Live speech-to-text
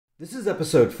This is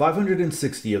episode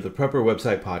 560 of the Prepper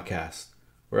Website Podcast,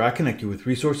 where I connect you with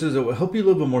resources that will help you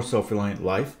live a more self-reliant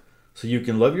life so you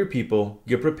can love your people,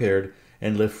 get prepared,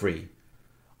 and live free.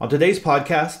 On today's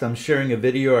podcast, I'm sharing a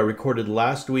video I recorded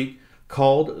last week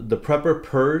called The Prepper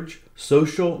Purge,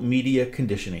 Social Media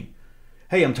Conditioning.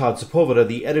 Hey, I'm Todd Sepulveda,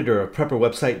 the editor of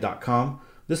PrepperWebsite.com.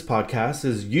 This podcast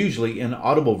is usually an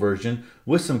audible version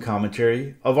with some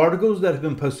commentary of articles that have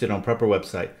been posted on Prepper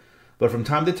Website. But from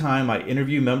time to time, I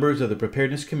interview members of the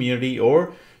preparedness community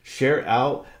or share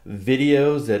out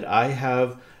videos that I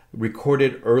have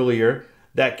recorded earlier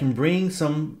that can bring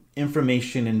some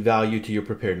information and value to your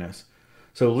preparedness.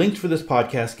 So links for this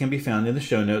podcast can be found in the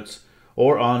show notes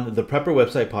or on the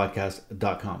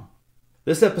PrepperWebsitePodcast.com.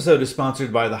 This episode is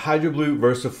sponsored by the HydroBlue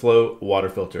VersaFlow water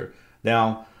filter.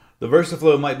 Now, the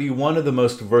VersaFlow might be one of the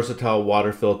most versatile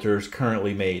water filters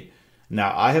currently made.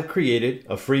 Now, I have created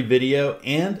a free video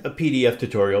and a PDF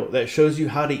tutorial that shows you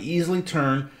how to easily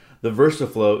turn the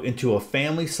VersaFlow into a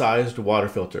family-sized water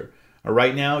filter.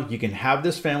 Right now, you can have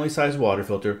this family-sized water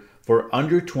filter for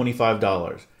under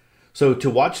 $25. So to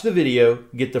watch the video,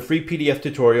 get the free PDF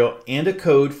tutorial, and a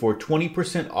code for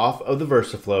 20% off of the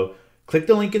VersaFlow, click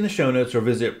the link in the show notes or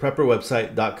visit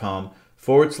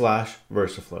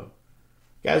prepperwebsite.com/VersaFlow.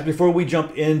 Guys, before we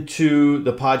jump into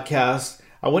the podcast,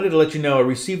 I wanted to let you know I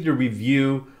received a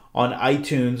review on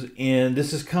iTunes, and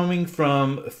this is coming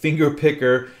from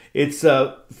Fingerpicker. It's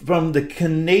from the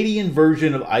Canadian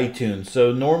version of iTunes.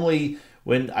 So normally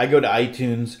when I go to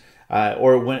iTunes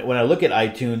or when I look at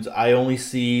iTunes, I only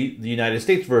see the United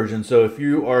States version. So if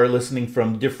you are listening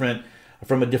from a different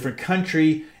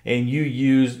country and you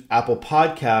use Apple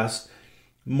Podcasts,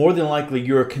 more than likely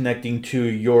you're connecting to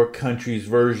your country's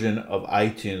version of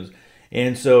iTunes,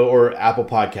 and so or Apple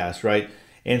Podcasts, right?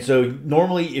 And so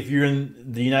normally if you're in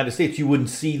the United States, you wouldn't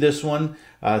see this one.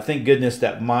 Thank goodness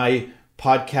that my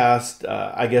podcast,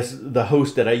 I guess the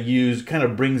host that I use kind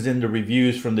of brings in the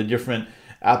reviews from the different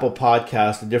Apple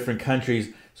Podcasts, the different countries.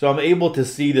 So I'm able to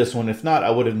see this one. If not, I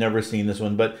would have never seen this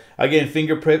one. But again,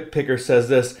 Fingerpicker says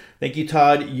this: "Thank you,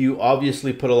 Todd. You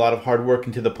obviously put a lot of hard work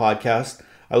into the podcast.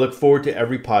 I look forward to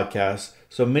every podcast.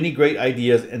 So many great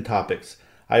ideas and topics.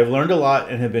 I have learned a lot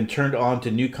and have been turned on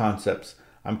to new concepts.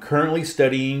 I'm currently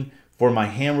studying for my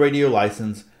ham radio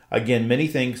license. Again, many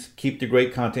thanks. Keep the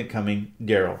great content coming,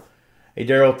 Daryl." Hey,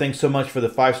 Daryl, thanks so much for the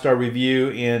 5-star review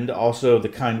and also the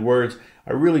kind words.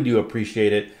 I really do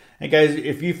appreciate it. And guys,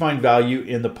 if you find value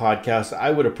in the podcast, I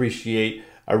would appreciate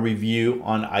a review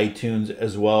on iTunes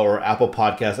as well, or Apple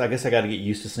Podcasts. I guess I got to get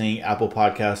used to saying Apple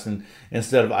Podcasts and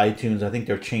instead of iTunes. I think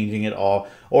they're changing it all.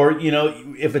 Or,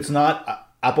 if it's not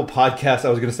Apple Podcasts, I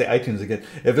was going to say iTunes again.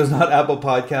 If it's not Apple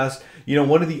Podcasts,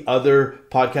 one of the other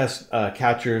podcast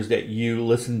catchers that you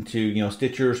listen to,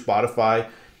 Stitcher, Spotify,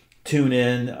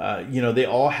 TuneIn, they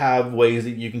all have ways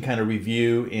that you can kind of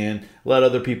review and let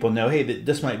other people know, hey,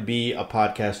 this might be a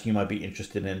podcast you might be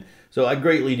interested in. So I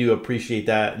greatly do appreciate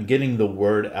that and getting the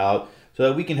word out so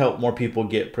that we can help more people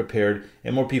get prepared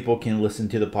and more people can listen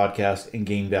to the podcast and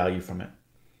gain value from it.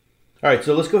 All right,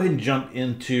 so let's go ahead and jump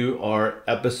into our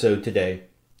episode today.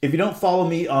 If you don't follow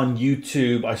me on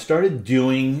YouTube, I started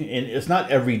doing, and it's not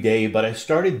every day, but I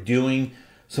started doing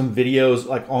some videos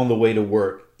like on the way to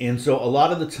work. And so a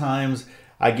lot of the times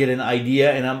I get an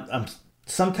idea and I'm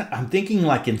thinking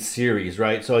like in series,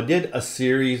 right? So I did a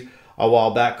series a while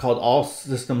back called All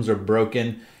Systems Are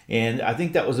Broken. And I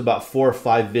think that was about 4 or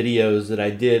 5 videos that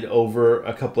I did over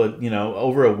a couple of,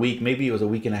 over a week, maybe it was a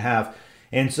week and a half.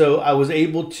 And so I was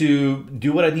able to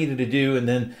do what I needed to do. And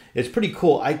then it's pretty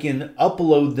cool. I can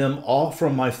upload them all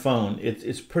from my phone.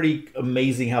 It's pretty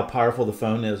amazing how powerful the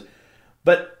phone is.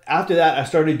 But after that, I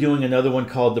started doing another one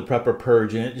called The Prepper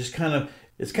Purge. And it's kind of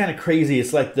crazy.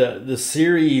 It's like the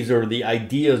series or the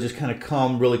ideas just kind of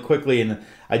come really quickly. And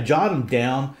I jot them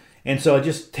down. And so I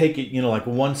just take it, like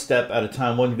one step at a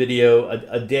time, one video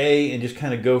a day, and just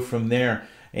kind of go from there.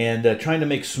 And trying to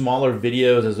make smaller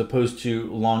videos as opposed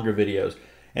to longer videos.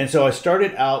 And so I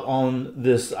started out on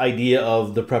this idea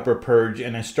of the Prepper Purge,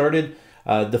 and I started,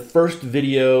 the first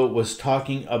video was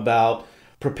talking about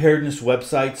preparedness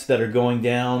websites that are going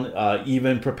down,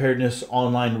 even preparedness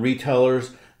online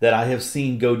retailers that I have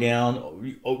seen go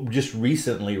down just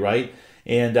recently, right?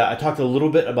 And I talked a little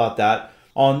bit about that.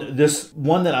 On this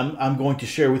one that I'm going to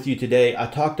share with you today, I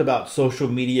talked about social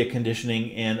media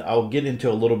conditioning, and I'll get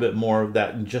into a little bit more of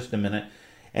that in just a minute.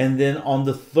 And then on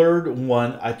the third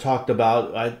one, I talked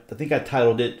about, I think I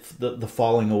titled it the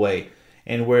Falling Away,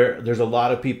 and where there's a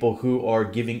lot of people who are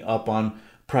giving up on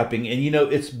prepping. And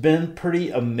it's been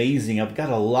pretty amazing. I've got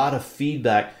a lot of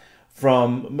feedback,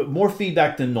 from more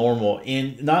feedback than normal,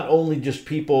 and not only just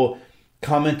people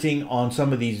commenting on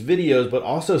some of these videos, but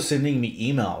also sending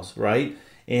me emails, right?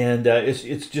 And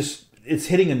it's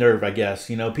hitting a nerve, I guess.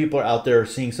 People are out there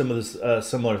seeing some of this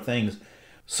similar things.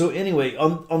 So anyway,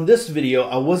 on this video,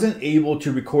 I wasn't able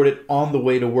to record it on the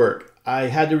way to work. I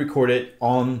had to record it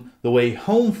on the way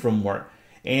home from work.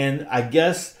 And I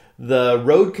guess the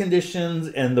road conditions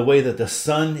and the way that the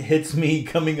sun hits me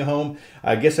coming home,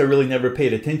 I guess I really never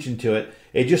paid attention to it.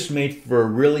 It just made for a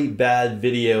really bad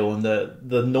video. And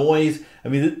the noise, I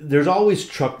mean, there's always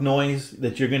truck noise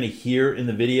that you're going to hear in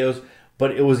the videos,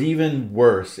 but it was even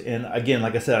worse. And again,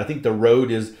 like I said, I think the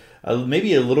road is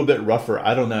maybe a little bit rougher.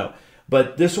 I don't know.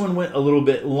 But this one went a little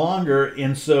bit longer.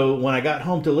 And so when I got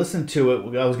home to listen to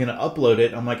it, I was going to upload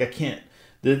it. I'm like, I can't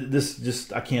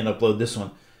upload this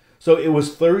one. So it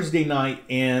was Thursday night,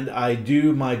 and I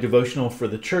do my devotional for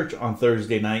the church on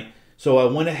Thursday night. So I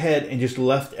went ahead and just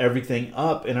left everything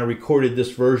up, and I recorded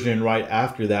this version right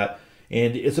after that.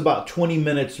 And it's about 20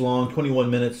 minutes long, 21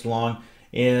 minutes long.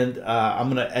 And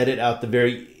I'm going to edit out the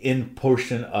very end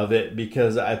portion of it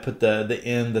because I put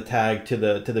the tag to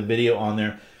the video on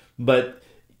there. But,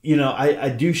 I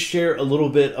do share a little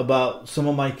bit about some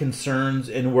of my concerns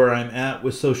and where I'm at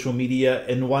with social media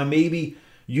and why maybe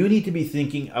you need to be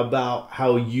thinking about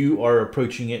how you are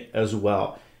approaching it as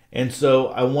well. And so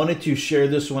I wanted to share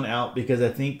this one out because I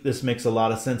think this makes a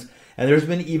lot of sense. And there's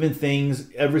been even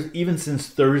things even since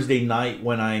Thursday night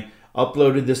when I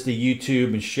uploaded this to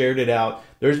YouTube and shared it out.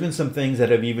 There's been some things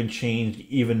that have even changed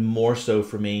even more so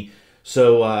for me.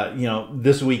 So,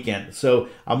 this weekend. So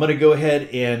I'm going to go ahead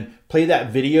and play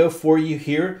that video for you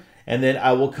here. And then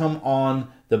I will come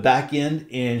on the back end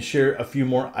and share a few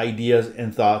more ideas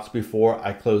and thoughts before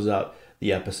I close out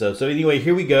the episode. So anyway,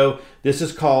 here we go. This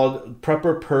is called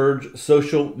Prepper Purge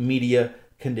Social Media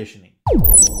Conditioning.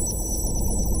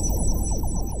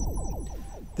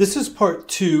 This is part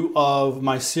 2 of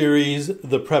my series,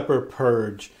 The Prepper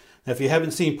Purge. Now, if you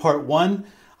haven't seen part 1,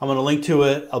 I'm going to link to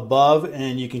it above,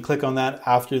 and you can click on that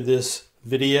after this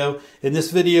video. In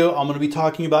this video, I'm going to be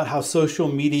talking about how social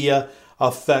media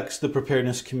affects the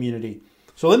preparedness community.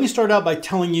 So let me start out by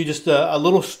telling you just a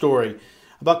little story.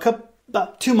 About a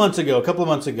couple of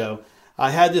months ago, I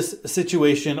had this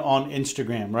situation on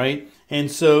Instagram, right?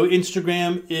 And so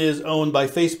Instagram is owned by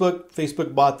Facebook.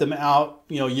 Facebook bought them out,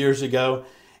 years ago.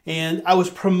 And I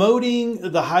was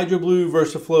promoting the Hydro Blue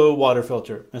VersaFlow water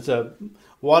filter. It's a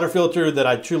water filter that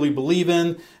I truly believe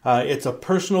in. It's a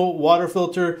personal water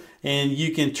filter, and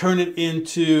you can turn it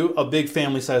into a big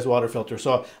family-sized water filter.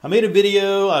 So I made a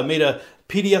video, I made a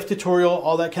PDF tutorial,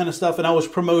 all that kind of stuff, and I was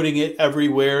promoting it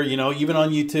everywhere, even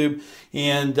on YouTube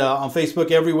and on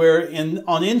Facebook, everywhere. And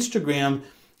on Instagram,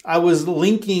 I was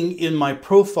linking in my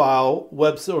profile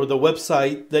website, or the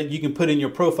website that you can put in your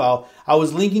profile. I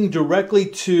was linking directly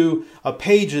to a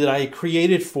page that I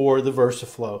created for the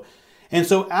VersaFlow. And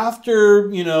so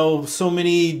after, so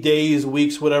many days,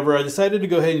 weeks, whatever, I decided to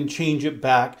go ahead and change it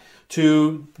back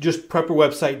to just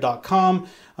prepperwebsite.com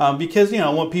because, I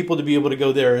want people to be able to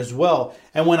go there as well.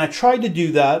 And when I tried to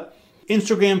do that,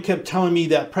 Instagram kept telling me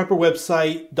that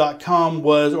prepperwebsite.com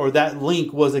that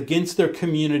link was against their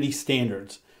community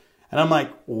standards. And I'm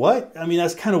like, what? I mean,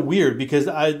 that's kind of weird because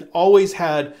I'd always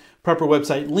had Prepper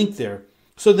Website linked there.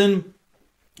 So then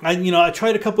I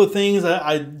tried a couple of things.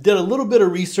 I did a little bit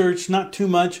of research, not too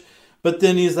much, but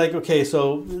then he's like, okay,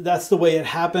 so that's the way it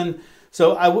happened.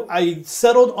 So I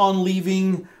settled on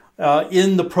leaving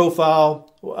in the profile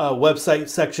website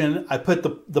section. I put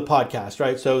the podcast,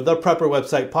 right? So the Prepper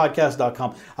Website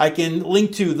podcast.com. I can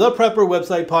link to the Prepper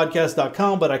Website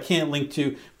podcast.com, but I can't link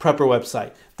to Prepper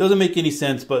Website. Doesn't make any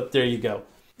sense, but there you go.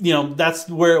 That's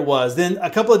where it was. Then a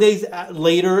couple of days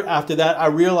later after that, I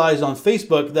realized on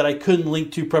Facebook that I couldn't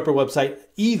link to Prepper Website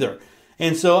either.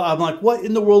 And so I'm like, what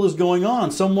in the world is going on?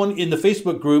 Someone in the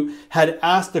Facebook group had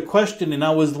asked a question, and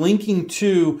I was linking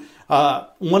to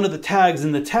one of the tags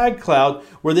in the tag cloud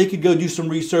where they could go do some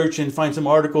research and find some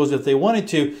articles if they wanted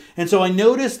to. And so I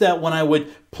noticed that when I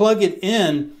would plug it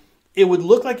in, it would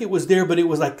look like it was there, but it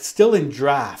was like still in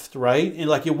draft, right? And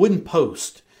like it wouldn't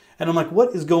post. And I'm like,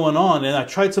 what is going on? And I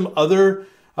tried some other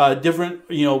different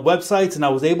websites, and I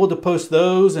was able to post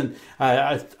those. And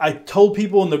I told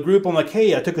people in the group, I'm like,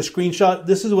 hey, I took a screenshot.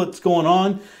 This is what's going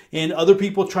on. And other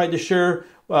people tried to share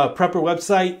Prepper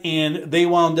Website, and they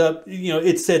wound up,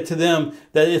 it said to them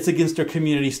that it's against their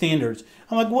community standards.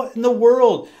 I'm like, what in the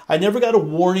world? I never got a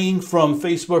warning from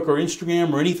Facebook or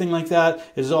Instagram or anything like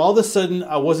that. It's all of a sudden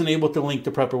I wasn't able to link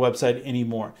to Prepper Website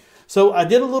anymore. So I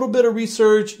did a little bit of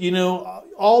research,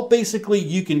 all basically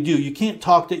you can do. You can't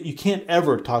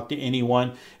ever talk to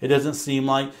anyone, it doesn't seem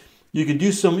like. You can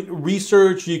do some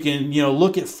research. You can,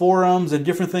 look at forums and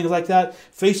different things like that.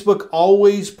 Facebook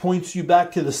always points you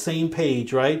back to the same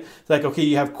page, right? It's like, okay,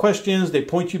 you have questions. They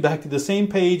point you back to the same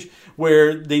page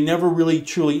where they never really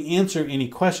truly answer any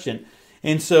question.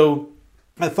 And so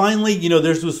I finally,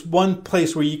 there's this one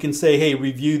place where you can say, hey,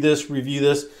 review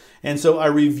this. And so I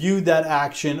reviewed that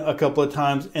action a couple of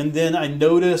times. And then I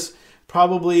noticed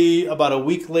probably about a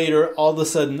week later, all of a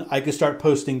sudden I could start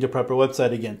posting to Prepper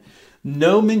website again.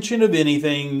 No mention of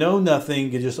anything, no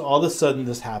nothing. It just all of a sudden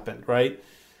this happened, right?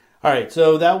 All right,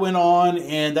 so that went on,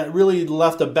 and that really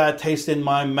left a bad taste in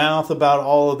my mouth about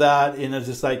all of that. And it's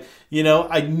just like,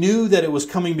 I knew that it was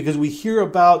coming because we hear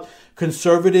about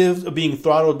conservatives being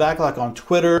throttled back, like on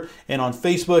Twitter and on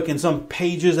Facebook, and some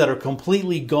pages that are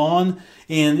completely gone.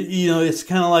 And, it's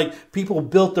kind of like people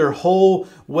built their whole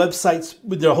websites,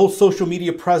 their whole social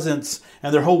media presence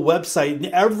and their whole website and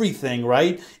everything,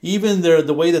 right? Even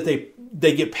the way that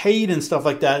they get paid and stuff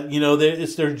like that.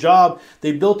 It's their job.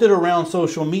 They built it around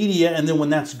social media, and then when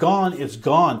that's gone, it's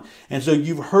gone. And so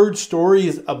you've heard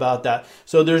stories about that.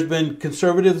 So there's been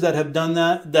conservatives that have done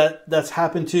that's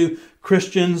happened to,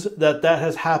 Christians that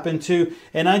has happened to,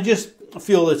 and I just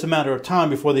feel it's a matter of time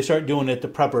before they start doing it to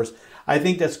preppers. I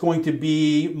think that's going to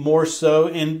be more so,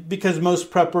 and because most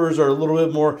preppers are a little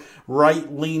bit more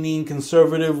right-leaning,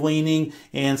 conservative-leaning,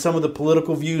 and some of the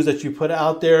political views that you put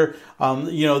out there,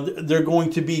 they're going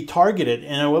to be targeted,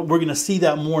 and we're going to see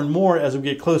that more and more as we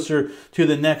get closer to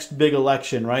the next big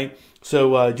election, right?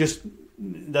 So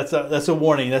that's a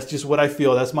warning. That's just what I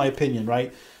feel. That's my opinion,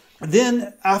 right?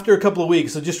 Then after a couple of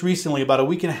weeks, so just recently, about a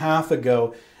week and a half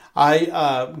ago, I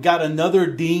got another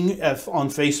ding on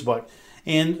Facebook.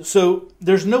 And so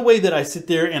there's no way that I sit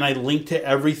there and I link to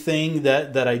everything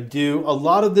that I do. A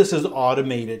lot of this is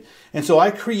automated. And so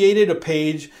I created a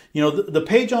page, the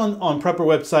page on Prepper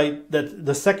website, that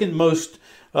the second most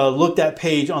looked at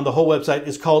page on the whole website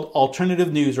is called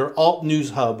Alternative News, or Alt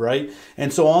News Hub, right?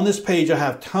 And so on this page, I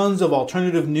have tons of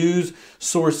alternative news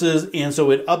sources. And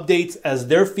so it updates as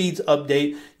their feeds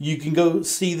update. You can go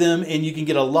see them and you can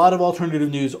get a lot of alternative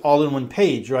news all in one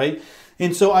page, right?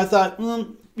 And so I thought,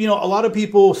 a lot of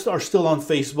people are still on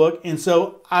Facebook, and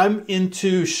so I'm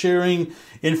into sharing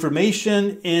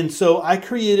information, and so I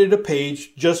created a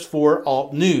page just for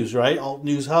Alt News, right? Alt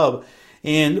News Hub,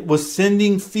 and was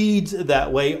sending feeds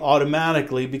that way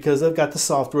automatically because I've got the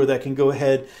software that can go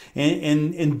ahead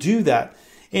and do that.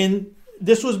 And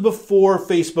this was before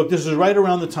Facebook. This was right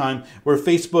around the time where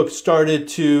Facebook started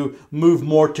to move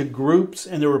more to groups,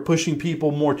 and they were pushing people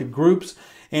more to groups.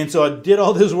 And so I did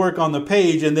all this work on the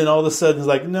page, and then all of a sudden it's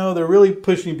like, no, they're really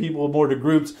pushing people more to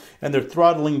groups, and they're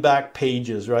throttling back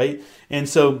pages, right? And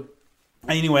so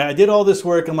anyway, I did all this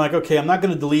work. I'm like, okay, I'm not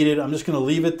going to delete it. I'm just going to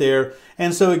leave it there.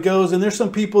 And so it goes, and there's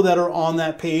some people that are on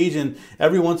that page, and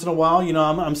every once in a while,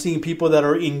 I'm seeing people that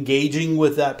are engaging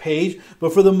with that page.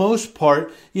 But for the most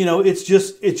part, it's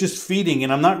just feeding,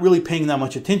 and I'm not really paying that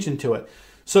much attention to it.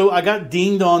 So I got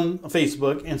dinged on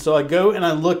Facebook, and so I go and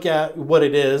I look at what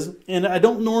it is. And I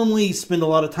don't normally spend a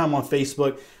lot of time on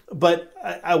Facebook, but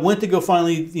I went to go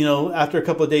finally, after a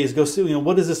couple of days, go see,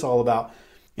 what is this all about?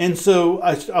 And so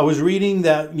I was reading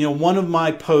that, one of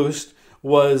my posts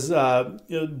was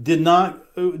did not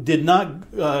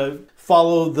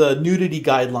follow the nudity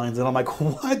guidelines. And I'm like,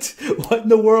 what in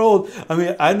the world? I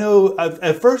mean, I know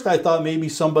at first I thought maybe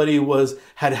somebody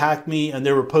had hacked me and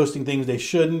they were posting things they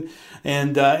shouldn't.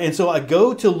 And so I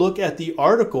go to look at the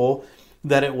article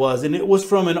that it was, and it was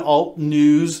from an alt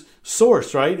news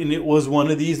source, right? And it was one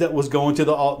of these that was going to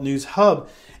the Alt News Hub.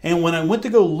 And when I went to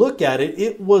go look at it,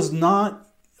 it was not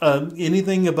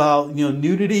anything about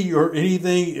nudity or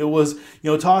anything. It was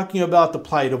talking about the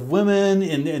plight of women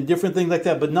and different things like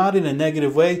that, but not in a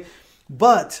negative way.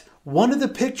 But one of the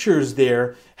pictures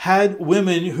there had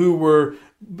women who were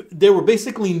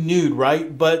basically nude,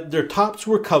 right? But their tops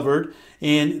were covered,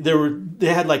 and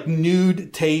they had like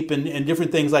nude tape and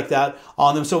different things like that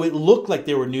on them, so it looked like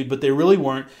they were nude, but they really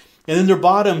weren't. And then their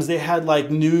bottoms, they had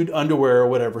like nude underwear or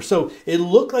whatever, so it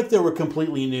looked like they were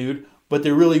completely nude, but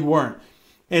they really weren't.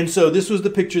 And so this was the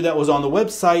picture that was on the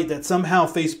website that somehow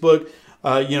Facebook,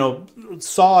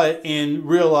 saw it and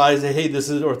realized that, hey,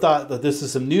 thought that this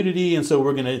is some nudity, and so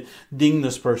we're going to ding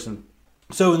this person.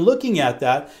 So in looking at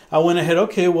that, I went ahead,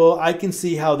 okay, well, I can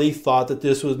see how they thought that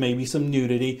this was maybe some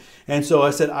nudity. And so I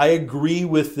said, I agree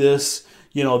with this,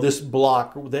 this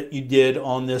block that you did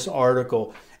on this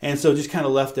article. And so just kind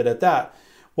of left it at that.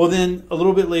 Well, then a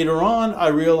little bit later on, I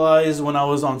realized when I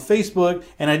was on Facebook,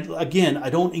 and I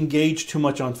don't engage too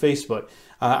much on Facebook.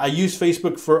 I use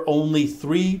Facebook for only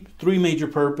three major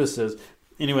purposes.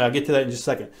 Anyway, I'll get to that in just a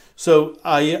second. So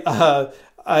I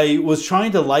I was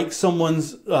trying to like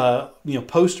someone's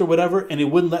post or whatever, and it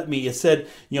wouldn't let me. It said,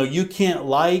 you can't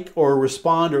like or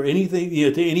respond or anything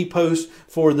to any post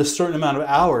for this certain amount of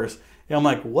hours. And I'm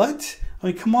like, what? I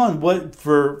mean, come on, what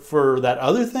for that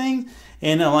other thing?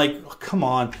 And I'm like, oh, come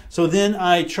on. So then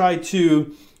I tried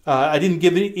to. I didn't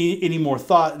give it any more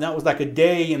thought, and that was like a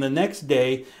day. And the next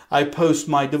day, I post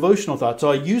my devotional thought.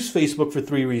 So I use Facebook for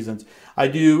 3 reasons. I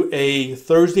do a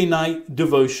Thursday night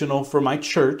devotional for my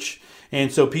church,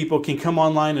 and so people can come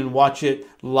online and watch it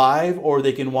live, or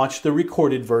they can watch the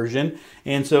recorded version.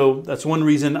 And so that's one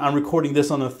reason I'm recording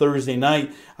this on a Thursday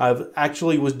night. I've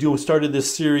actually started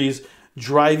this series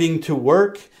driving to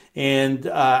work. And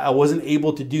I wasn't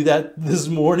able to do that this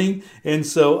morning. And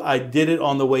so I did it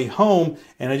on the way home.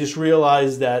 And I just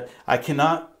realized that I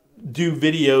cannot do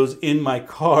videos in my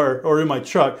car or in my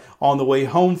truck on the way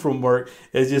home from work.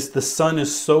 It's just the sun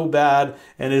is so bad,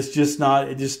 and it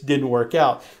just didn't work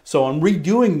out. So I'm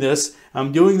redoing this.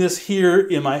 I'm doing this here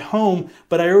in my home,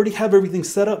 but I already have everything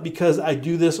set up because I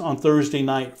do this on Thursday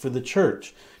night for the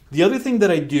church. The other thing that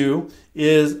I do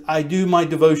is I do my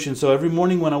devotion. So every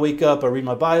morning when I wake up, I read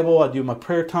my Bible, I do my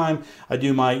prayer time, I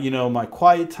do my, my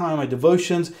quiet time, my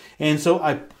devotions. And so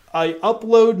I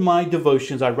upload my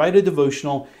devotions. I write a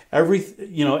devotional every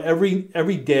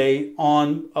day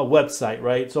on a website,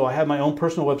 right? So I have my own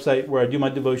personal website where I do my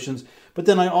devotions, but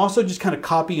then I also just kind of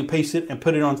copy and paste it and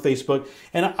put it on Facebook.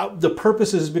 And the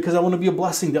purpose is because I want to be a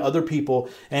blessing to other people,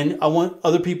 and I want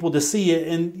other people to see it.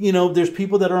 And, there's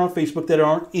people that are on Facebook that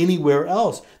aren't anywhere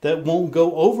else, that won't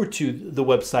go over to the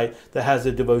website that has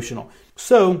a devotional.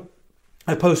 So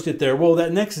I posted there. Well,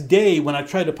 that next day when I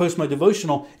tried to post my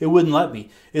devotional, it wouldn't let me.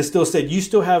 It still said, you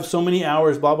still have so many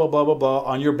hours, blah, blah, blah, blah, blah,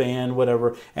 on your ban,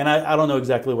 whatever. And I don't know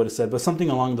exactly what it said, but something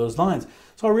along those lines.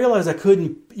 So I realized I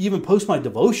couldn't even post my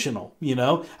devotional,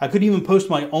 I couldn't even post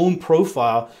my own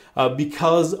profile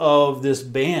because of this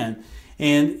ban.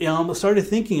 And I started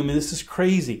thinking, this is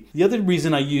crazy. The other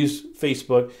reason I use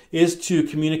Facebook is to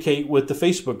communicate with the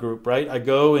Facebook group, right? I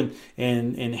go and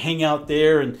hang out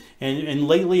there, and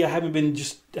lately I haven't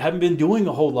been doing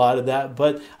a whole lot of that,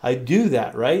 but I do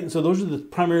that, right? And so those are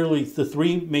primarily the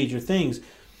 3 major things.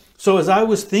 So as I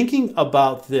was thinking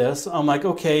about this, I'm like,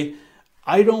 okay,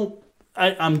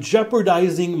 I'm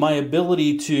jeopardizing my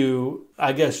ability to,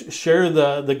 share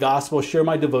the gospel, share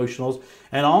my devotionals,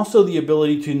 and also the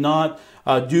ability to not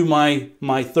do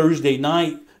my Thursday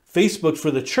night Facebook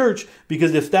for the church,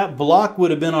 because if that block would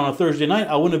have been on a Thursday night,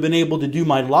 I wouldn't have been able to do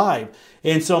my live.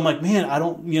 And so I'm like, man, I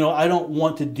don't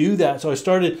want to do that. So I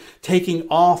started taking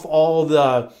off all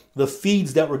the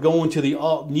feeds that were going to the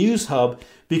Alt News Hub,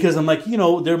 because I'm like,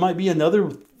 there might be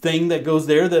another thing that goes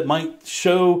there that might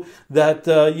show that,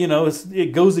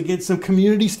 it goes against some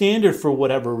community standard for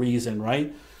whatever reason,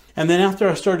 right? And then after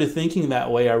I started thinking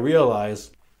that way, I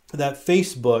realized that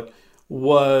Facebook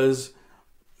is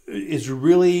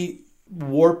really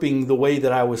warping the way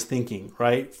that I was thinking,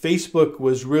 right? Facebook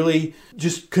was really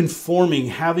just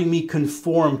having me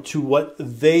conform to what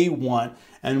they want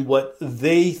and what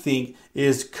they think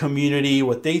is community,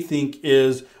 what they think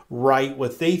is right,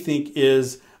 what they think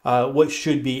is what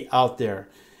should be out there.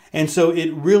 And so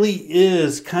it really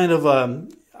is kind of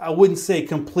I wouldn't say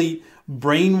complete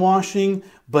brainwashing,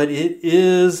 but it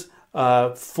is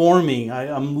forming.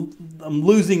 I'm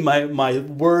losing my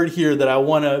word here that I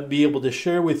want to be able to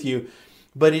share with you,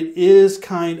 but it is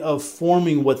kind of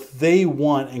forming what they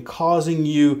want and causing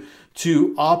you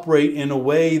to operate in a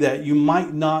way that you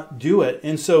might not do it.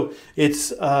 And so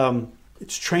it's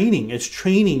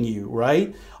training you,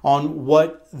 right, on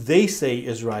what they say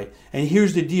is right. And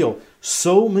here's the deal.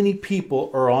 So many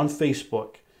people are on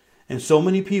Facebook, and so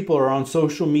many people are on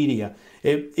social media.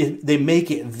 They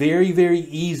make it very, very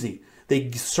easy. They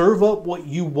serve up what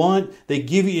you want. They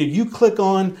give you, you click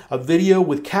on a video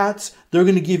with cats, they're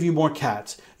going to give you more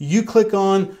cats. You click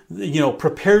on,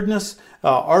 preparedness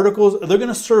articles, they're going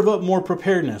to serve up more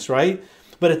preparedness, right?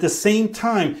 But at the same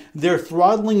time, they're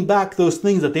throttling back those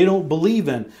things that they don't believe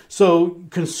in. So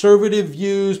conservative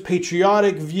views,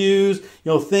 patriotic views,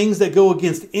 things that go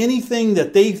against anything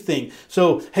that they think.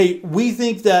 So, hey, we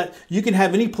think that you can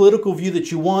have any political view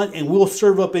that you want, and we'll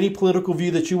serve up any political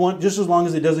view that you want, just as long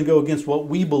as it doesn't go against what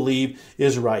we believe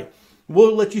is right.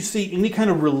 We'll let you see any kind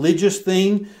of religious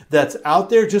thing that's out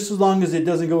there, just as long as it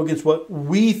doesn't go against what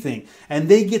we think. And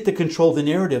they get to control the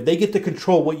narrative. They get to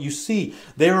control what you see.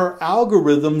 There are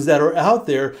algorithms that are out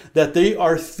there that they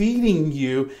are feeding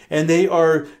you, and they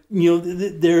are,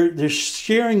 they're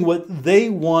sharing what they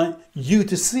want you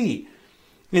to see.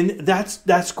 And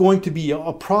that's going to be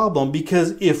a problem,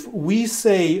 because if we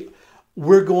say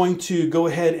we're going to go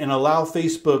ahead and allow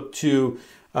Facebook to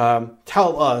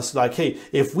tell us like, hey,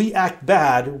 if we act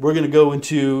bad, we're going to go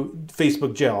into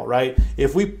Facebook jail, right?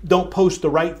 If we don't post the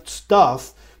right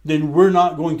stuff, then we're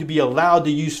not going to be allowed to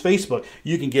use Facebook.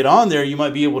 You can get on there, you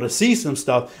might be able to see some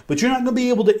stuff, but you're not going to be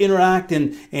able to interact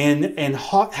and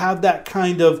have that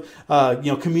kind of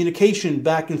communication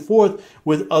back and forth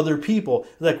with other people.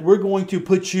 Like, we're going to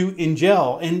put you in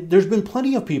jail. And there's been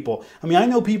plenty of people. I mean, I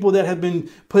know people that have been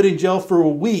put in jail for a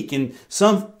week, and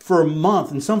some for a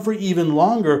month, and some for even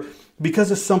longer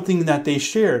because of something that they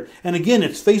shared. And again,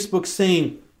 it's Facebook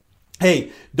saying,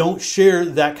 hey, don't share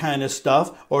that kind of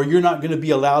stuff, or you're not going to be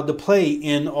allowed to play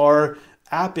in our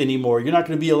app anymore. You're not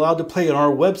going to be allowed to play on our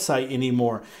website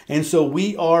anymore. And so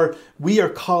we are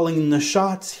calling the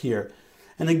shots here.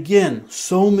 And again,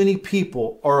 so many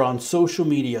people are on social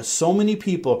media. So many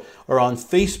people are on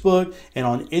Facebook and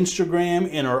on Instagram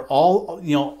and are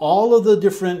all of the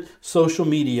different social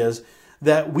medias,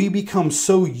 that we become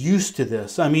so used to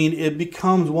this. I mean, it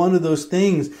becomes one of those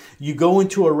things. You go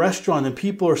into a restaurant and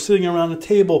people are sitting around a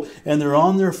table and they're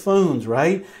on their phones,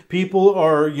 right? People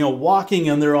are, walking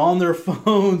and they're on their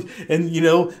phones. And,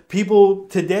 people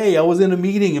today, I was in a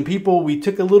meeting and we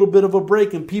took a little bit of a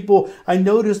break, and I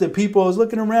noticed that I was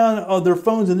looking around on their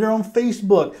phones and they're on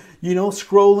Facebook,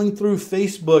 scrolling through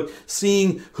Facebook,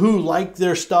 seeing who liked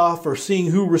their stuff or seeing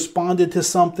who responded to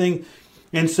something.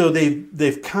 And so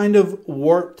they've kind of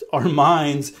warped our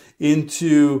minds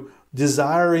into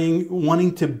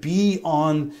wanting to be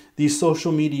on these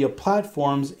social media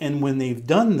platforms. And when they've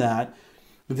done that,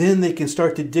 then they can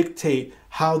start to dictate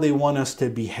how they want us to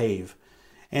behave.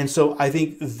 And so I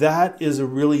think that is a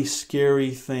really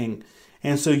scary thing.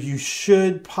 And so you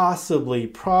should probably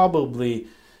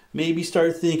maybe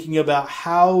start thinking about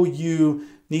how you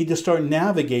need to start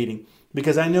navigating.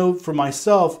 Because I know for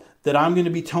myself that I'm going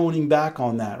to be toning back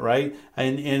on that, right?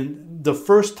 And the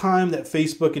first time that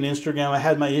Facebook and Instagram, I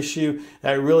had my issue,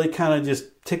 that really kind of just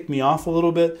ticked me off a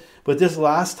little bit. But this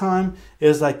last time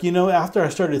is like, after I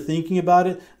started thinking about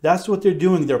it, that's what they're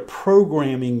doing. They're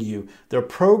programming you. They're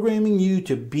programming you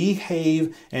to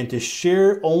behave and to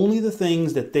share only the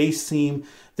things that they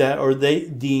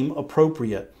deem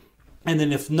appropriate. And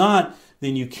then if not,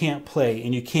 then you can't play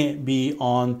and you can't be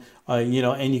on,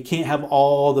 and you can't have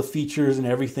all the features and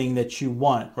everything that you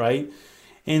want, right?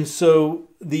 And so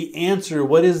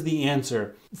what is the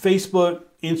answer? Facebook,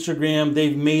 Instagram,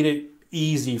 they've made it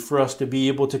easy for us to be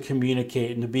able to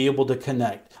communicate and to be able to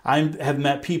connect. I have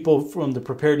met people from the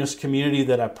preparedness community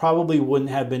that I probably wouldn't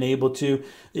have been able to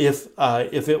if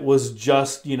it was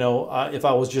just, if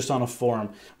I was just on a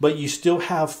forum. But you still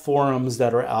have forums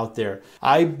that are out there.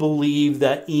 I believe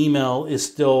that email is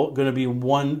still going to be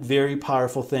one very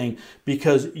powerful thing,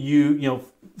 because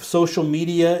social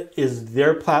media is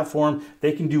their platform.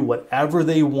 They can do whatever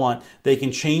they want. They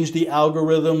can change the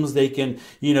algorithms. They can,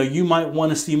 you might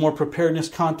want to see more preparedness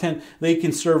content. They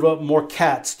can serve up more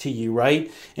cats to you,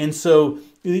 right? And so,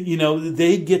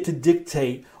 they get to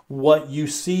dictate what you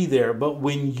see there. But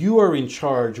when you are in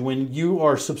charge, when you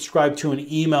are subscribed to an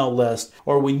email list,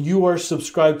 or when you are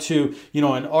subscribed to,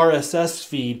 an RSS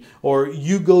feed, or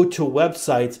you go to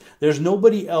websites, there's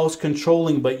nobody else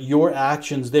controlling but your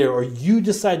actions there. Or you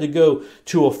decide to go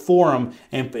to a forum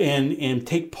and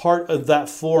take part of that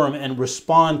forum and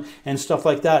respond and stuff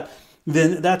like that,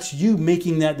 then that's you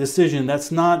making that decision.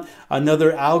 That's not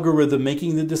another algorithm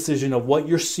making the decision of what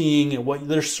you're seeing and what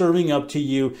they're serving up to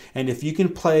you, and if you can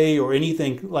play or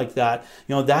anything like that.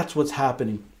 That's what's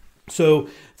happening. So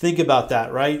think about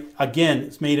that, right?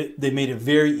 Again, they made it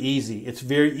very easy. It's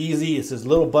very easy. It's this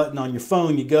little button on your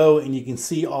phone. You go and you can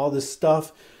see all this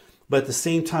stuff. But at the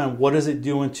same time, what is it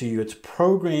doing to you? It's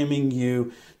programming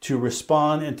you to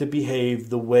respond and to behave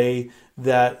the way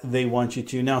that they want you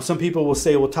to. Now, some people will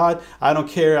say, well, Todd, I don't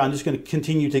care. I'm just going to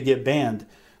continue to get banned.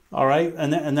 All right.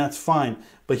 And that's fine.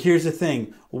 But here's the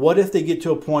thing. What if they get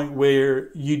to a point where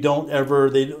they don't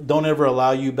ever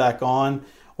allow you back on?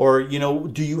 Or,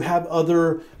 do you have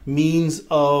other means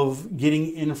of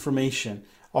getting information?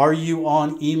 Are you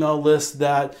on email lists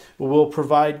that will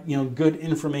provide, good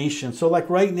information? So like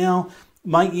right now,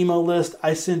 my email list,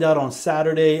 I send out on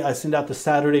Saturday. I send out the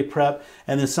Saturday prep,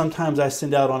 and then sometimes I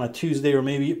send out on a Tuesday or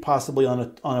maybe possibly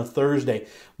on a Thursday.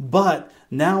 But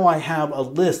now I have a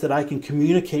list that I can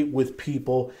communicate with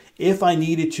people if I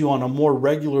needed to on a more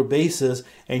regular basis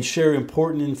and share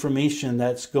important information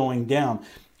that's going down.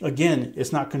 again,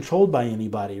 it's not controlled by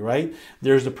anybody, right?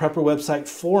 There's the Prepper website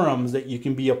forums that you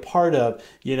can be a part of,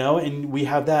 and we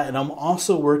have that. And I'm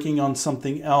also working on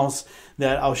something else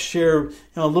that I'll share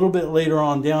a little bit later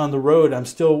on down the road. I'm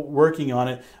still working on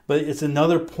it, but it's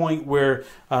another point where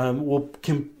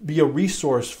can be a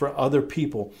resource for other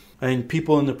people and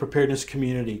people in the preparedness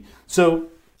community. So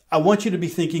I want you to be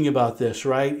thinking about this,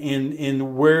 right?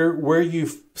 And where you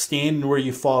stand and where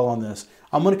you fall on this.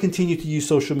 I'm going to continue to use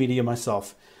social media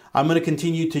myself. I'm going to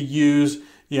continue to use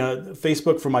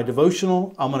Facebook for my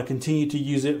devotional. I'm going to continue to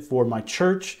use it for my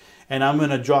church. And I'm going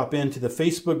to drop into the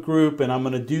Facebook group and I'm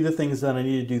going to do the things that I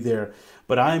need to do there.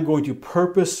 But I'm going to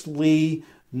purposely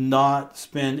not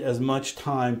spend as much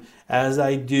time as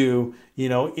I do,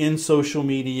 in social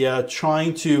media,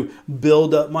 trying to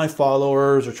build up my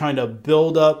followers or trying to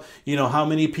build up, how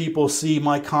many people see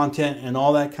my content and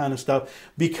all that kind of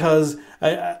stuff, because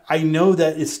I know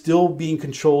that it's still being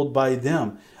controlled by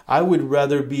them. I would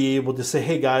rather be able to say,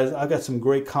 hey guys, I've got some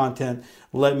great content.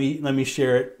 Let me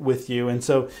share it with you. And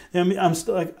so I'm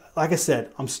still, like I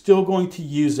said, I'm still going to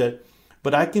use it,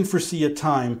 but I can foresee a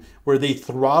time where they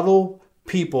throttle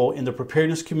people in the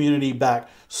preparedness community back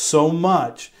so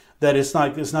much that it's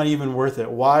not even worth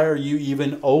it. Why are you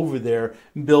even over there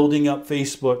building up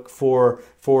Facebook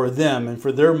for them and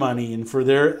for their money and for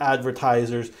their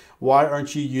advertisers? Why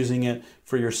aren't you using it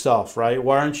for yourself, right?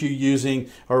 Why aren't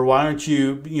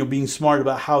you being smart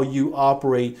about how you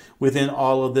operate within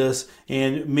all of this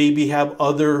and maybe have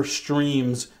other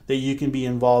streams that you can be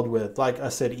involved with? Like I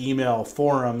said, email,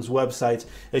 forums, websites,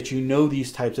 that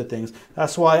these types of things.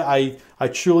 That's why I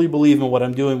truly believe in what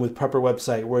I'm doing with Prepper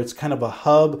website, where it's kind of a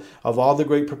hub of all the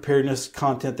great preparedness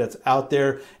content that's out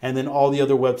there and then all the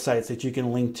other websites that you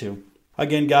can link to.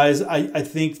 Again, guys, I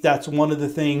think that's one of the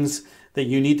things that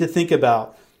you need to think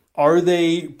about. Are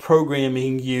they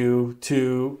programming you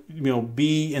to,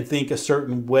 be and think a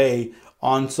certain way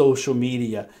on social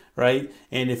media, right?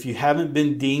 And if you haven't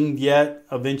been dinged yet,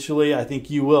 eventually I think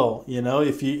you will,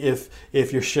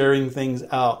 if you're sharing things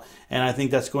out. And I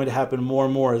think that's going to happen more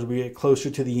and more as we get closer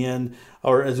to the end,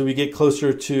 or as we get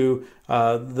closer to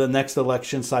the next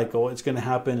election cycle. It's going to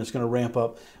happen. It's going to ramp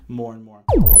up more and more.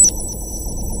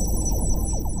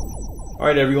 All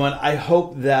right, everyone. I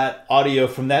hope that audio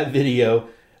from that video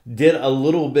did a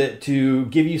little bit to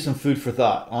give you some food for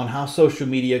thought on how social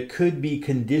media could be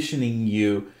conditioning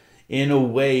you in a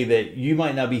way that you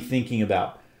might not be thinking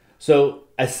about. So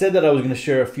I said that I was going to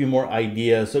share a few more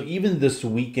ideas. So even this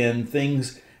weekend,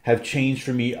 things have changed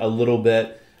for me a little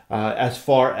bit as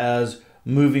far as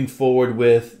moving forward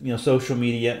with social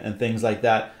media and things like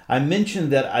that. I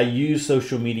mentioned that I use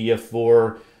social media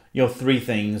for three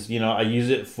things. I use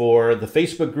it for the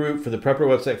Facebook group, for the Prepper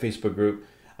website Facebook group.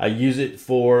 I use it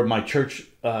for my church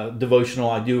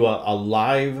devotional. I do a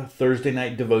live Thursday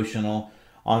night devotional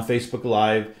on Facebook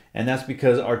Live, and that's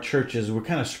because our churches, we're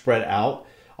kind of spread out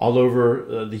all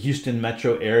over the Houston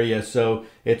metro area, so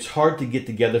it's hard to get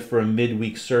together for a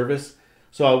midweek service.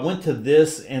 So I went to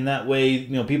this, and that way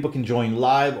people can join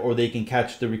live or they can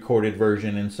catch the recorded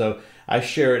version. And so I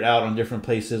share it out on different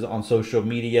places on social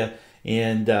media.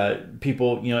 And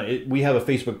people, we have a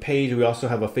Facebook page. We also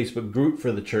have a Facebook group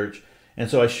for the church. And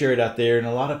so I share it out there, and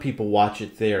a lot of people watch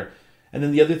it there. And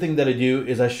then the other thing that I do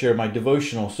is I share my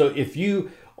devotional. So if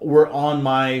you were on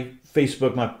my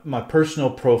Facebook, my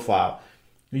personal profile,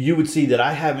 you would see that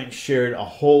I haven't shared a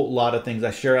whole lot of things.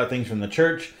 I share out things from the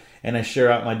church, and I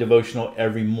share out my devotional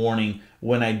every morning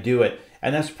when I do it.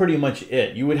 And that's pretty much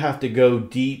it. You would have to go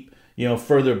deep,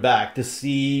 further back to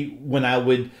see when I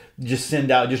would just send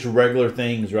out just regular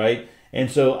things, right? And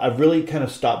so I've really kind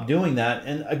of stopped doing that.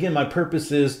 And again, my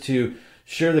purpose is to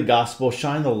share the gospel,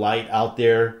 shine the light out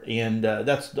there. And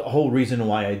that's the whole reason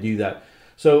why I do that.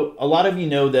 So a lot of you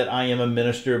know that I am a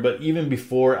minister, but even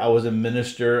before I was a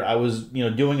minister, I was,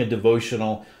 doing a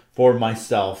devotional for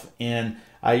myself. And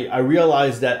I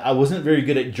realized that I wasn't very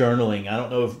good at journaling. I don't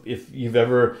know if you've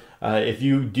ever, if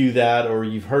you do that or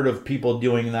you've heard of people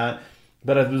doing that,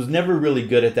 but I was never really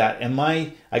good at that. And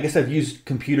I guess I've used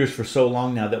computers for so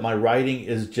long now that my writing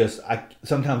is just,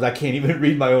 sometimes I can't even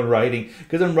read my own writing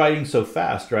because I'm writing so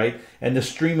fast, right? And the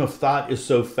stream of thought is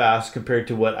so fast compared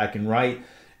to what I can write.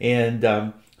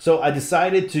 And so I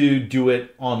decided to do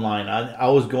it online. I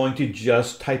was going to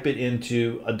just type it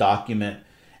into a document.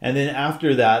 And then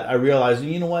after that, I realized,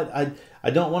 you know what?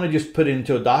 I don't want to just put it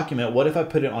into a document. What if I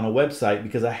put it on a website?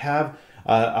 Because I have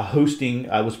a hosting.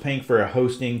 I was paying for a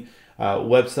hosting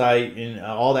website and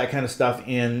all that kind of stuff,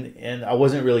 and I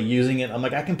wasn't really using it. I'm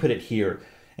like, I can put it here.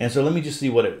 And so let me just see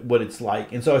what it's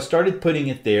like. And so I started putting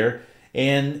it there.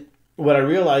 And what I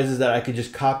realized is that I could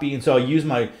just copy. And so I use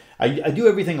I do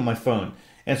everything on my phone.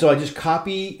 And so I just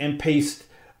copy and paste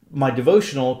my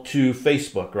devotional to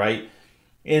Facebook, right?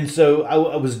 And so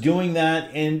I was doing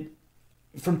that, and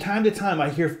from time to time I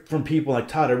hear from people like,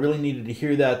 Todd, I really needed to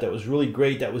hear that. That was really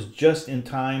great. That was just in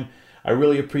time. I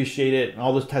really appreciate it, and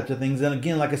all those types of things. And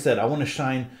again, like I said, I want to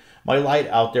shine my light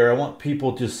out there. I want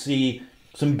people to see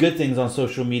some good things on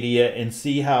social media and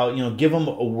see how, give them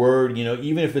a word,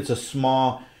 even if it's a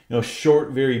small, short,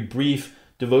 very brief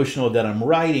devotional that I'm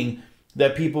writing,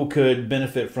 that people could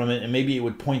benefit from it, and maybe it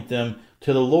would point them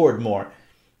to the Lord more.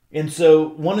 And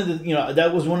so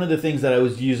that was one of the things that I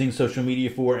was using social media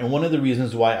for, and one of the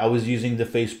reasons why I was using the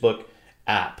Facebook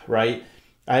app, right?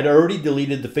 I had already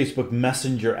deleted the Facebook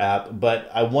Messenger app, but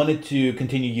I wanted to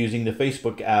continue using the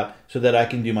Facebook app so that I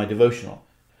can do my devotional.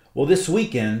 Well, this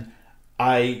weekend,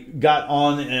 I got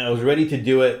on and I was ready to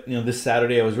do it. This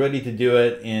Saturday I was ready to do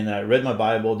it, and I read my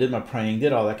Bible, did my praying,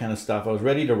 did all that kind of stuff. I was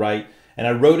ready to write, and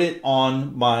I wrote it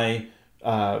on my.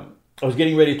 I was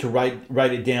getting ready to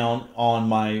write it down on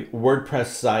my WordPress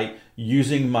site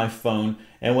using my phone.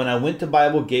 And when I went to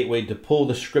Bible Gateway to pull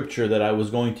the scripture that I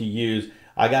was going to use,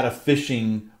 I got a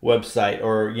phishing website,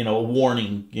 or a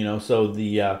warning. So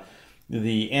the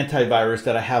antivirus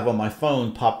that I have on my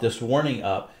phone popped this warning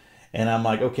up. And I'm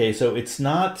like, okay, so it's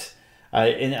not,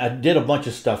 and I did a bunch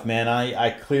of stuff, man.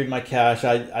 I cleared my cache.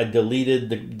 I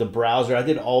deleted the browser. I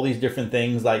did all these different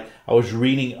things. Like, I was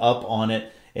reading up on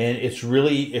it, and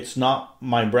it's not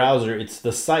my browser. It's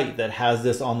the site that has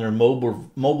this on their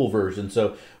mobile version.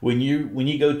 So when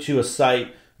you go to a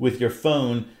site with your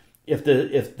phone, if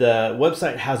the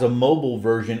website has a mobile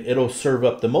version, it'll serve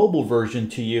up the mobile version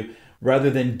to you rather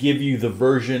than give you the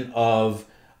version of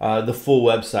the full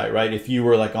website, right? If you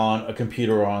were like on a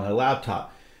computer or on a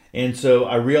laptop. And so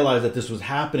I realized that this was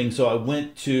happening. So I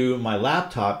went to my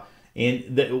laptop,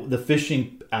 and the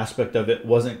phishing aspect of it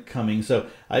wasn't coming. So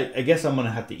I guess I'm going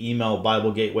to have to email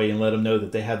Bible Gateway and let them know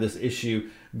that they have this issue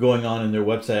going on in their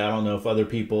website. I don't know if other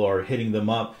people are hitting them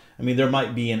up. I mean, there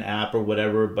might be an app or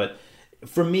whatever, but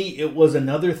for me, it was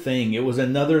another thing. It was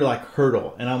another like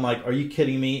hurdle. And I'm like, are you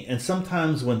kidding me? And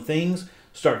sometimes when things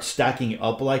start stacking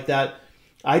up like that,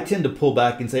 I tend to pull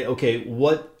back and say, okay,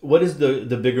 what is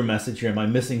the bigger message here? Am I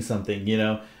missing something?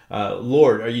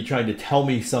 Lord, are you trying to tell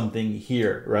me something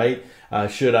here, right?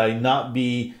 Should I not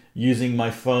be using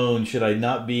my phone? Should I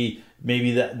not be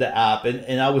maybe the app?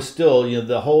 And I was still,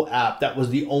 the whole app, that was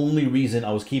the only reason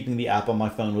I was keeping the app on my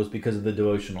phone, was because of the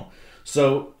devotional.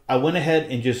 So I went ahead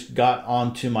and just got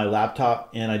onto my laptop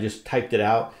and I just typed it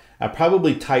out. I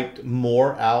probably typed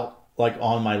more out like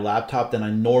on my laptop than I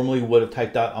normally would have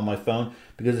typed out on my phone,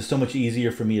 because it's so much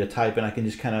easier for me to type, and I can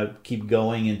just kind of keep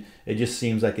going, and it just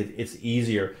seems like it's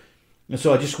easier. And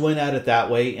so I just went at it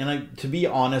that way. And to be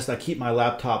honest, I keep my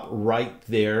laptop right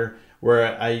there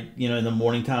where I, in the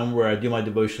morning time where I do my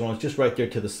devotional. It's just right there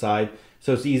to the side,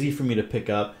 so it's easy for me to pick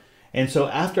up. And so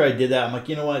after I did that, I'm like,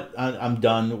 you know what? I'm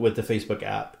done with the Facebook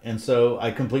app. And so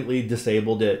I completely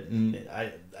disabled it, and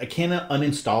I can't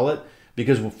uninstall it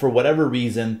because for whatever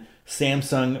reason,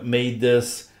 Samsung made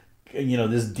this,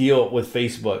 this deal with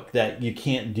Facebook that you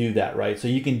can't do that, right? So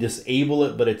you can disable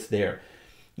it, but it's there.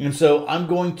 And so I'm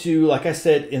going to, like I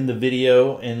said in the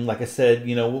video, and like I said,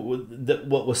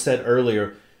 what was said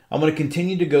earlier, I'm going to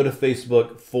continue to go to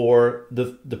Facebook for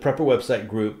the Prepper website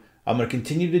group. I'm going to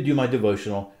continue to do my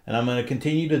devotional, and I'm going to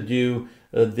continue to do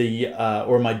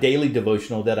my daily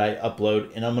devotional that I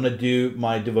upload, and I'm going to do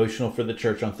my devotional for the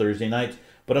church on Thursday nights,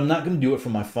 but I'm not going to do it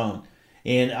from my phone.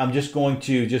 And I'm just going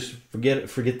to just forget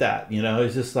that,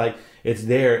 it's just like, it's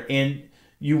there. And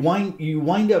you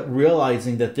wind up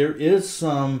realizing that there is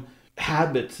some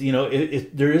habits,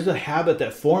 there is a habit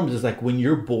that forms. Is like when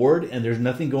you're bored and there's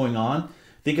nothing going on.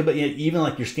 Think about it, even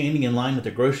like you're standing in line at the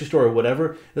grocery store or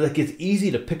whatever. Like, it's easy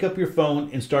to pick up your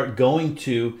phone and start going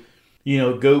to,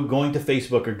 going to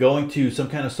Facebook or going to some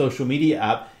kind of social media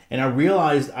app. And I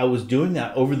realized I was doing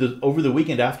that over the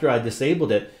weekend after I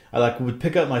disabled it. I would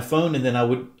pick up my phone, and then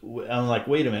I'm like,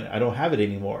 wait a minute, I don't have it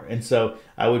anymore. And so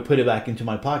I would put it back into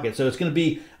my pocket. So it's going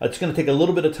to take a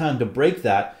little bit of time to break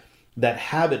that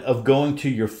habit of going to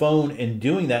your phone and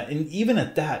doing that. And even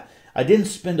at that, I didn't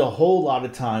spend a whole lot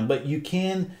of time, but you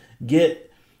can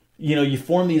get, you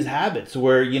form these habits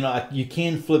where, you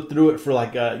can flip through it for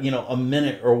like a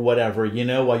minute or whatever,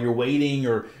 while you're waiting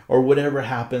or whatever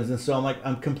happens. And so I'm like,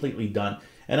 I'm completely done.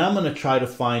 And I'm going to try to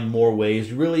find more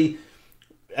ways. Really,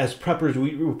 as preppers,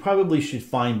 we probably should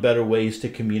find better ways to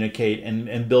communicate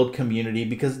and build community,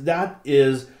 because that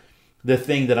is the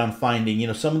thing that I'm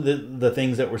finding. Some of the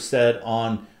things that were said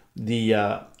on the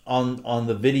on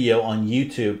the video on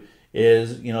YouTube,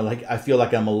 is, like I feel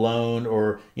like I'm alone,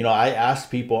 or, I ask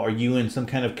people, are you in some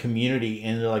kind of community?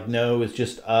 And they're like, no, it's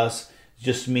just us, it's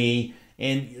just me.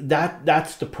 And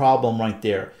that's the problem right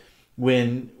there.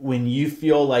 When you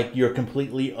feel like you're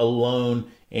completely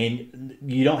alone and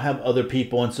you don't have other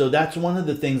people. And so that's one of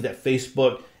the things that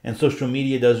Facebook and social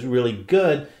media does really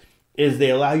good, is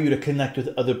they allow you to connect with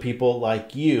other people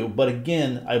like you. But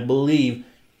again, I believe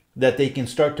that they can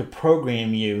start to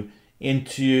program you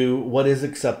into what is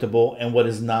acceptable and what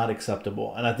is not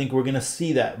acceptable. And I think we're going to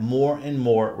see that more and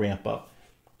more ramp up.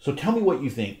 So tell me what you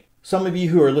think. Some of you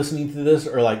who are listening to this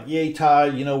are like, yay,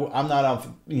 Todd, I'm not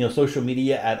on social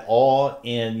media at all.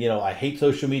 And, I hate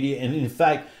social media. And in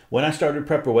fact, when I started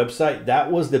Prepper website,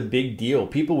 that was the big deal.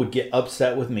 People would get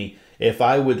upset with me if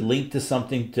I would link to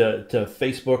something to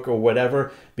Facebook or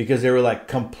whatever, because they were like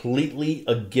completely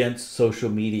against social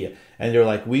media. And they're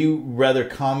like, we rather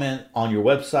comment on your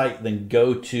website than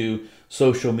go to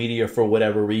social media for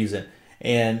whatever reason.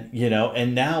 And,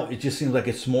 and now it just seems like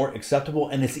it's more acceptable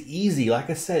and it's easy. Like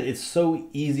I said, it's so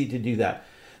easy to do that.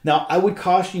 Now, I would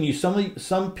caution you,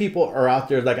 some people are out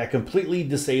there like, I completely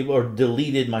disabled or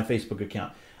deleted my Facebook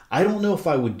account. I don't know if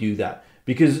I would do that,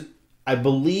 because I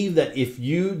believe that if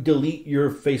you delete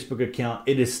your Facebook account,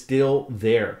 it is still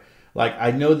there. Like, I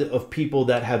know that of people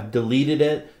that have deleted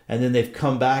it and then they've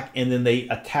come back and then they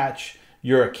attach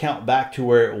your account back to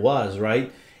where it was,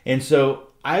 right? And so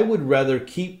I would rather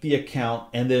keep the account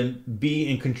and then be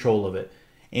in control of it.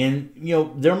 And,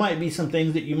 there might be some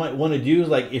things that you might want to do.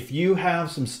 Like, if you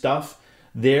have some stuff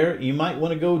there, you might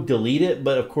want to go delete it.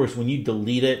 But of course, when you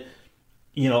delete it,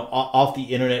 off the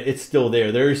internet, it's still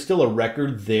there. There is still a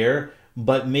record there,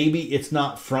 but maybe it's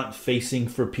not front facing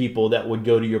for people that would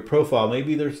go to your profile.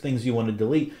 Maybe there's things you want to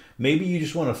delete. Maybe you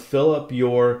just want to fill up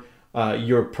your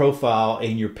profile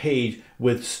and your page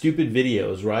with stupid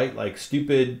videos, right? Like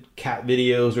stupid cat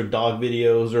videos or dog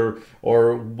videos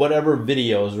or whatever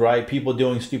videos, right? People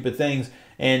doing stupid things.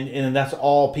 And that's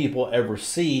all people ever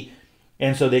see.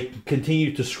 And so they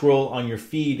continue to scroll on your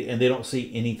feed and they don't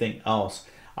see anything else.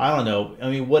 I don't know. I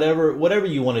mean, whatever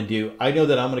you want to do. I know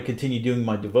that I'm going to continue doing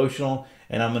my devotional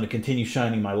and I'm going to continue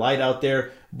shining my light out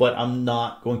there, but I'm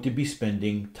not going to be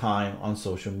spending time on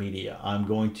social media. I'm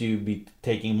going to be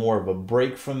taking more of a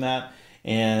break from that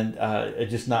and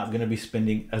just not going to be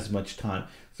spending as much time.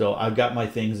 So I've got my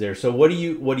things there. So what do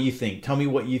you think? Tell me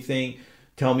what you think.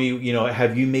 Tell me,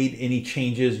 have you made any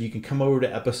changes? You can come over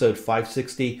to episode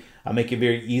 560. I'll make it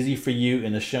very easy for you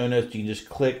in the show notes. You can just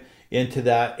click into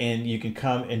that and you can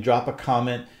come and drop a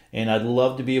comment, and I'd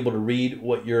love to be able to read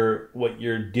what you're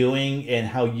doing and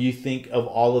how you think of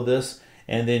all of this,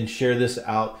 and then share this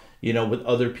out with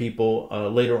other people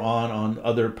later on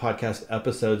other podcast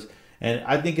episodes. And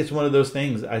I think it's one of those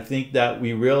things. I think that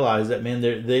we realize that, man,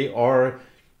 they are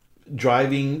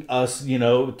driving us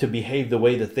to behave the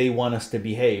way that they want us to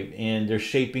behave, and they're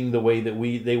shaping the way that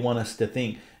they want us to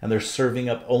think, and they're serving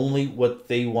up only what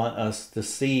they want us to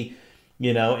see,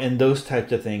 and those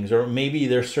types of things. Or maybe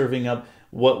they're serving up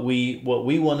what we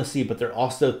want to see, but they're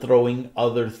also throwing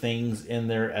other things in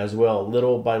there as well,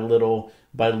 little by little,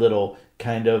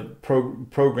 kind of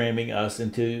programming us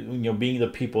into being the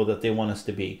people that they want us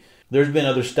to be. There's been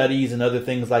other studies and other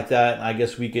things like that, and I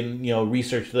guess we can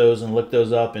research those and look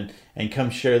those up and come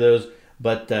share those.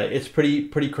 But it's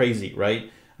pretty crazy,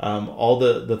 right? All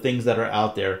the things that are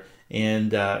out there,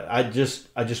 and I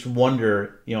just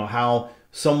wonder how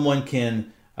someone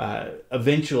can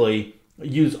eventually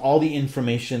use all the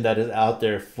information that is out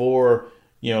there for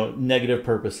negative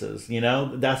purposes.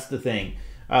 That's the thing.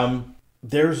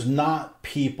 There's not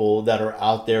people that are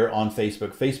out there on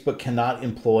Facebook. Facebook cannot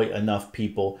employ enough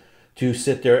people to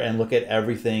sit there and look at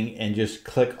everything and just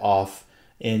click off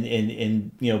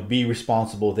and be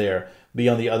responsible there, be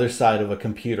on the other side of a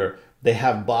computer. They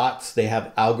have bots, they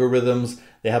have algorithms,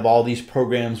 they have all these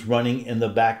programs running in the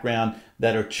background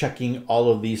that are checking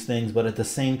all of these things, but at the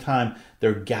same time,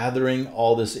 they're gathering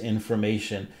all this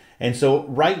information. And so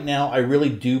right now, I really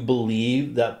do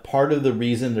believe that part of the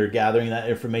reason they're gathering that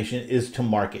information is to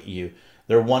market you.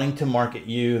 They're wanting to market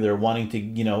you. They're wanting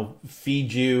to,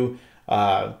 feed you,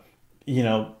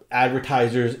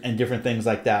 advertisers and different things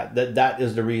like that. That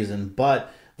is the reason.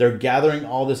 But they're gathering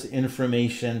all this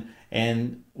information,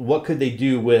 and what could they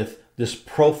do with this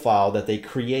profile that they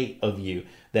create of you?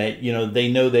 That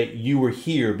they know that you were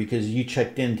here because you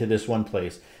checked into this one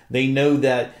place. They know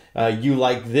that you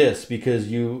like this because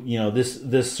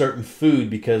this certain food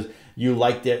because you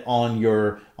liked it on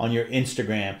your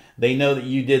Instagram. They know that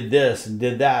you did this and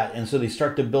did that, and so they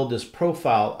start to build this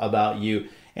profile about you.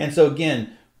 And so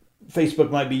again, Facebook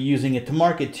might be using it to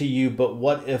market to you, but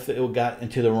what if it got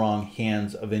into the wrong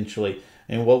hands eventually?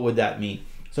 and what would that mean?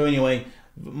 So anyway,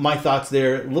 my thoughts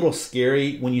there, a little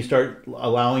scary when you start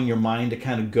allowing your mind to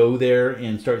kind of go there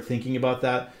and start thinking about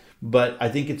that. But I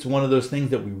think it's one of those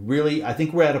things that I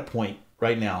think we're at a point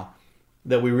right now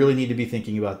that we really need to be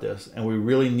thinking about this, and we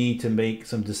really need to make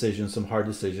some decisions, some hard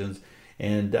decisions,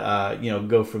 and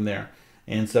go from there.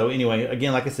 And so anyway,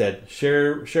 again, like I said,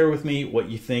 share with me what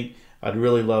you think. I'd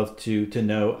really love to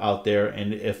know out there.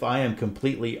 And if I am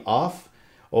completely off,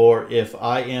 or if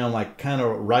I am like kind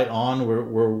of right on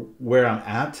where I'm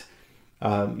at,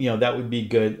 that would be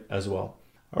good as well.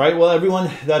 All right, well,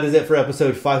 everyone, that is it for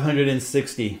episode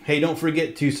 560. Hey, don't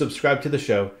forget to subscribe to the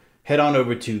show. Head on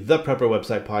over to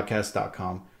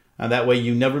theprepperwebsitepodcast.com, and that way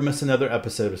you never miss another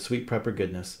episode of Sweet Prepper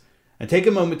Goodness. And take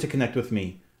a moment to connect with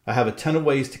me. I have a ton of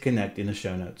ways to connect in the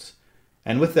show notes.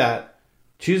 And with that,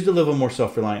 choose to live a more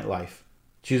self-reliant life.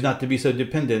 Choose not to be so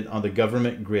dependent on the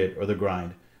government, grid, or the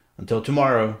grind. Until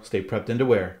tomorrow, stay prepped and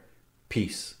aware.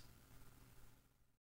 Peace.